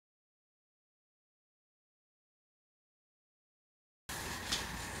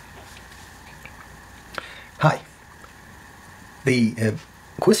The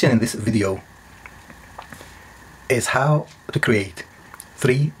question in this video is how to create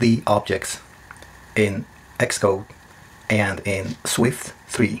 3D objects in Xcode and in Swift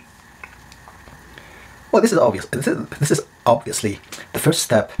 3. Well, this is obvious. This is obviously the first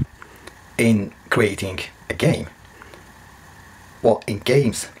step in creating a game. Well, in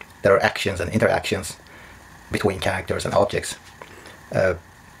games, there are actions and interactions between characters and objects.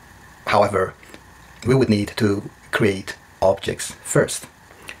 However, we would need to create objects first,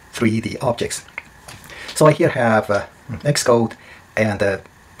 3D objects. So I here have Xcode, and I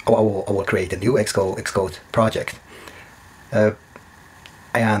will create a new Xcode project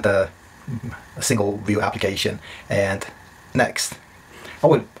and a single view application. And next, I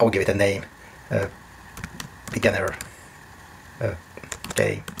will give it a name, beginner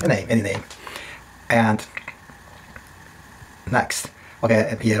game, any name. And next,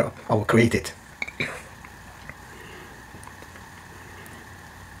 okay, here I will create it.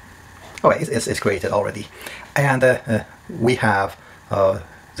 Okay, it's created already, and we have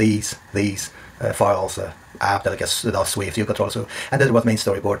these files, app.swift, you control, so, and that was main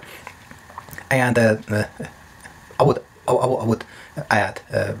storyboard. And I would add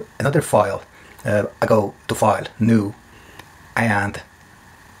another file. I go to File, New, and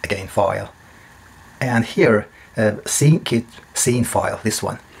again File, and here SceneKit scene file. This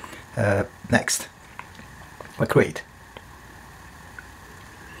one. Next, I create.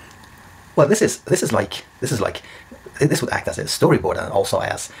 Well, this would act as a storyboard and also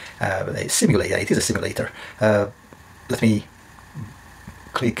as a simulator. It is a simulator. Let me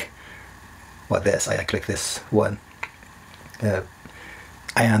click this. I click this one,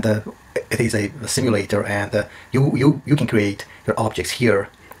 and it is a simulator, and you can create your objects here,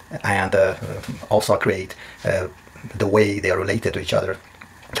 and also create the way they are related to each other,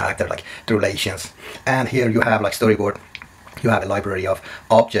 character, like the relations. And here you have like storyboard. You have a library of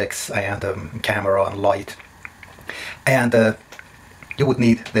objects and camera and light, and you would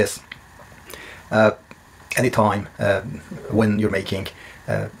need this anytime when you're making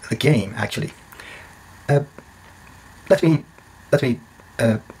the game. Actually, let me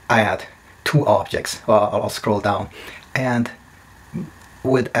add two objects. I'll scroll down and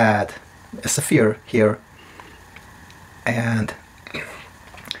would add a sphere here and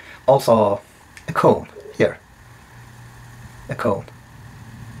also a cone here. A cone.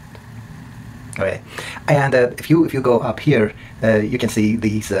 Okay, and if you go up here, you can see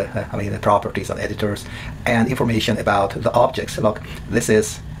these the properties and editors and information about the objects. Look, this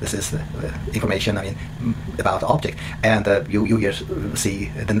is information about the object, and you here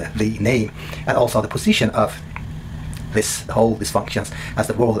see the name and also the position of these functions as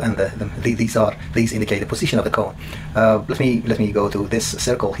the world, and these indicate the position of the cone. Let me go to this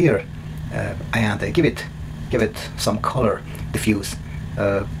circle here and give it some color, diffuse,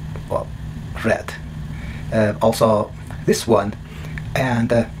 well, red. Also this one,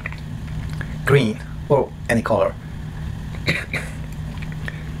 and green, or any color.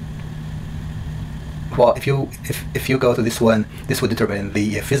 Well, if you go to this one, this would determine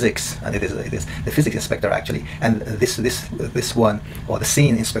the physics, and it is the physics inspector actually. And this one, or the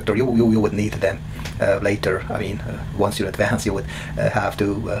scene inspector, you would need them later. Once you advance, you would have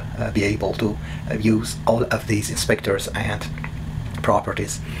to be able to use all of these inspectors and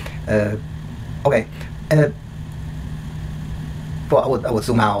properties. Okay. Well, I would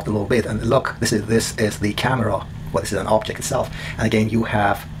zoom out a little bit and look. This is the camera. Well, this is an object itself, and again you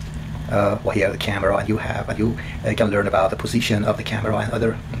have. Well, here the camera, and you can learn about the position of the camera and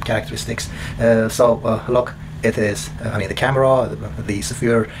other characteristics. So look, it is the camera, the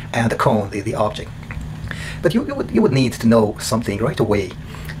sphere, and the cone, the object. But you would need to know something right away,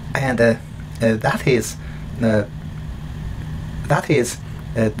 and that is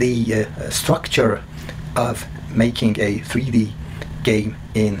the structure of making a 3D game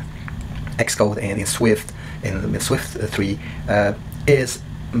in Xcode and in Swift, in Swift 3 is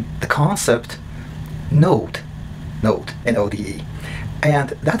the concept node, N-O-D-E. And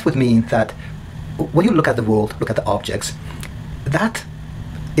that would mean that when you look at the world, look at the objects, that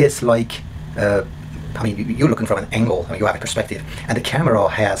is like, you're looking from an angle, you have a perspective, and the camera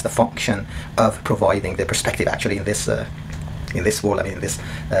has the function of providing the perspective actually in this world, this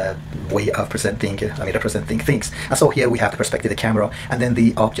way of presenting, representing things. And so here we have the perspective, the camera, and then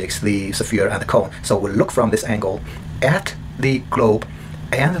the objects, the sphere and the cone. So we'll look from this angle at the globe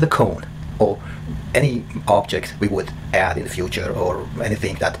and the cone, or any object we would add in the future, or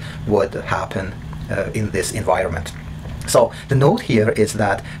anything that would happen in this environment. So the note here is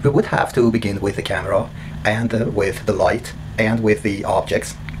that we would have to begin with the camera, and with the light, and with the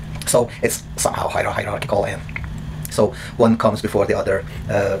objects. So it's somehow hierarchical, and So one comes before the other,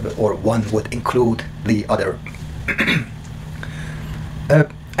 or one would include the other.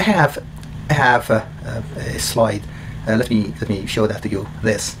 I have a slide. Let me show that to you.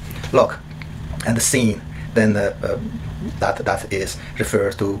 This, look, and the scene. Then that is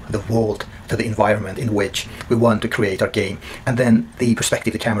refers to the world, to the environment in which we want to create our game, and then the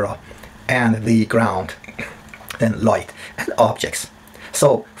perspective, the camera, and the ground, then light and objects.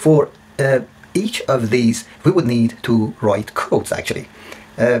 So for each of these, we would need to write codes actually.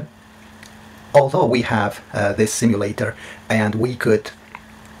 Although we have this simulator, and we could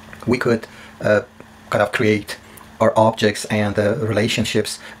kind of create our objects and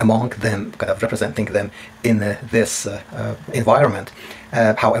relationships among them, kind of representing them in this environment.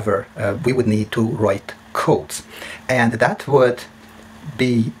 However, we would need to write codes, and that would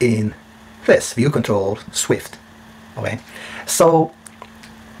be in this view control Swift. Okay, so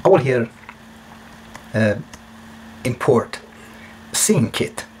I will here import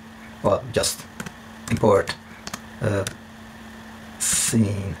SceneKit. Well, just import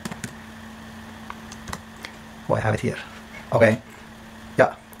scene. Oh, I have it here. Okay,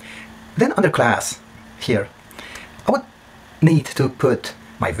 yeah. Then under class here, I would need to put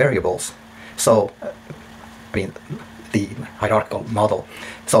my variables. So, I mean, the hierarchical model.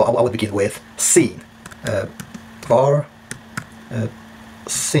 So I would begin with scene, var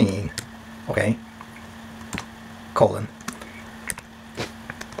scene, okay, colon,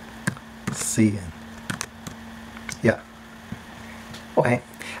 scene, yeah, okay,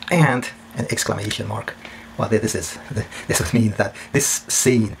 and an exclamation mark. Well, this would mean that this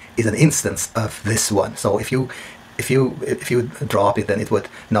scene is an instance of this one. So if you drop it, then it would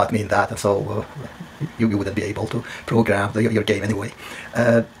not mean that, and so you wouldn't be able to program your game anyway.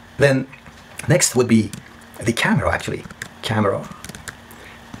 Then next would be the camera, actually, camera,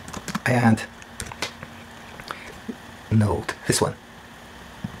 and node, this one.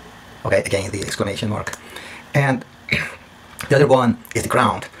 Okay, again the exclamation mark, and the other one is the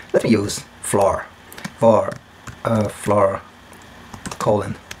ground. Let me use floor. For floor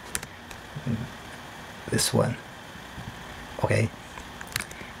colon this one. Okay,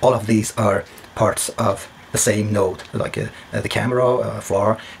 all of these are parts of the same node, like the camera,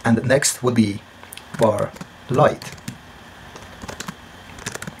 floor, and the next would be for light.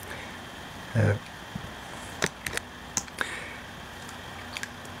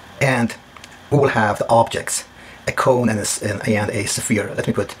 And we will have the objects, a cone and a sphere. Let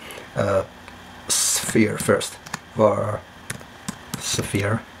me put sphere first, for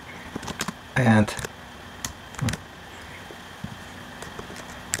sphere, and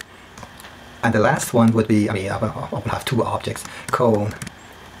the last one would be, I mean, I will have two objects, cone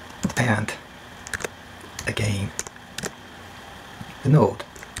and again the node.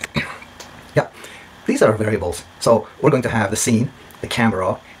 Yeah, these are variables. So we're going to have the scene, the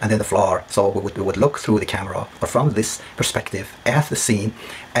camera, and then the floor. So we would look through the camera, or from this perspective at the scene,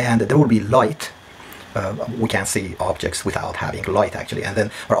 and there will be light. We can't see objects without having light, actually, and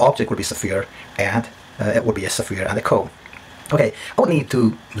then our object will be sphere, and it will be a sphere and a cone. Okay, I would need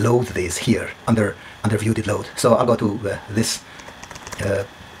to load this here under view did load. So I'll go to this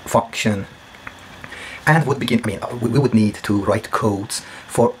function, and would begin. I mean, we would need to write codes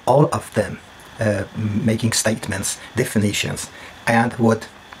for all of them, making statements, definitions, and would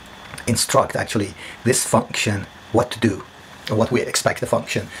instruct actually this function what to do, or what we expect the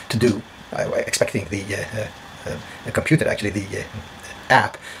function to do. Expecting the computer, actually the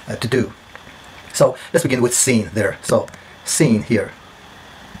app, to do. So let's begin with scene there. So scene here,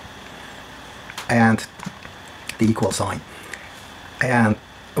 and the equal sign, and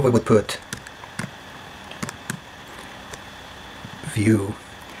we would put view,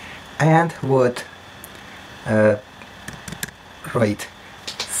 and would write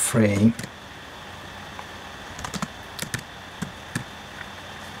frame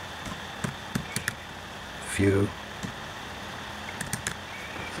view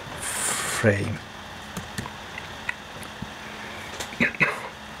frame.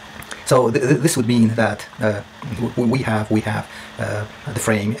 So this would mean that we have the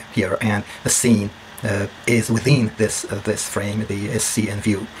frame here, and the scene is within this frame, the SCN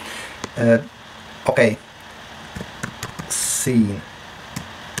view. Okay, scene.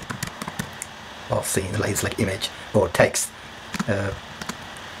 Well, scene is like image or text,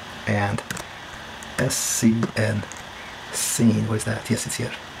 and SCN scene. What is that? Yes, it's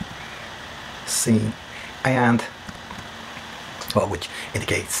here. Scene, and well, which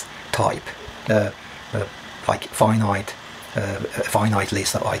indicates type, like finite, finite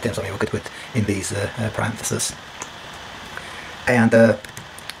list of items. I mean, we could put in these parentheses, and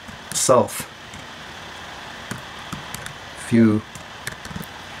self view,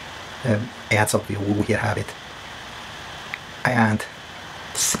 add sub view, we here have it, and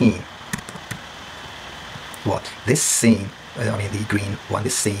scene. What this scene, I mean the green one,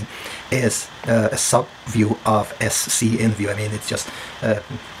 this scene is a sub view of SCN view. I mean, it's just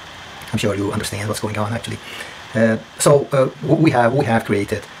I'm sure you understand what's going on actually. So we have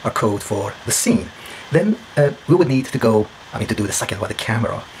created our code for the scene. Then we would need to go, I mean, to do the second one, the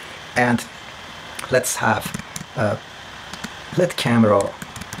camera, and let's have let camera.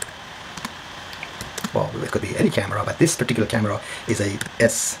 Well, it could be any camera, but this particular camera is a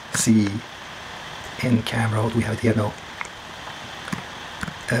SCN camera. Do we have it here? No.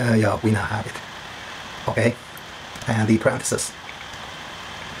 Yeah, we now have it. Okay, and the parentheses.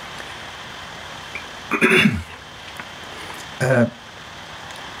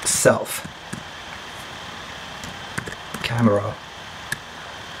 Self camera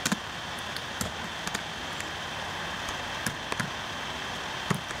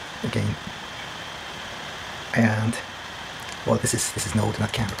again, and well, this is node,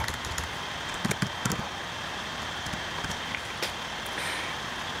 not camera.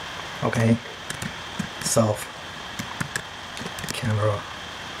 Okay, self camera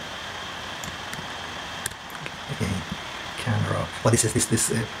again, camera. Well, this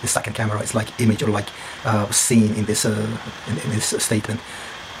second camera is like image or like scene in this statement.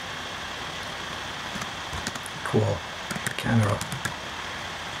 Cool, camera.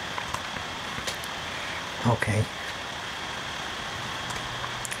 Okay,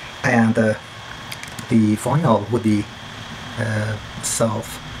 and the final would be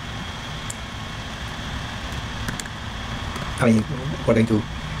self. I mean, we're going to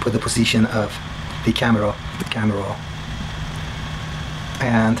put the position of the camera,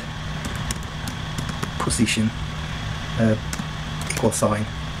 and position equal sign,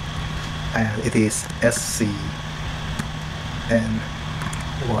 and it is SCN.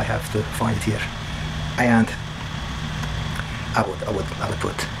 Well, I have to find it here, and I would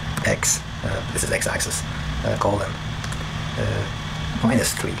put X. This is X-axis colon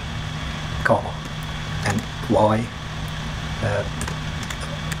 -3, comma, and Y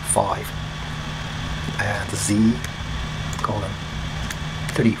 5, and Z colon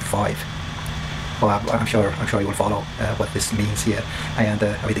 35. Well, I'm sure you will follow what this means here. And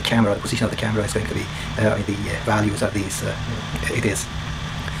I mean, the camera, the position of the camera is going to be the values of these. It is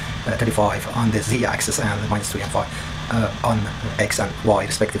 35 on the Z-axis and -3 and 5 on X and Y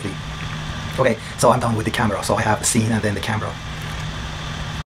respectively. Okay, so I'm done with the camera. So I have the scene and then the camera.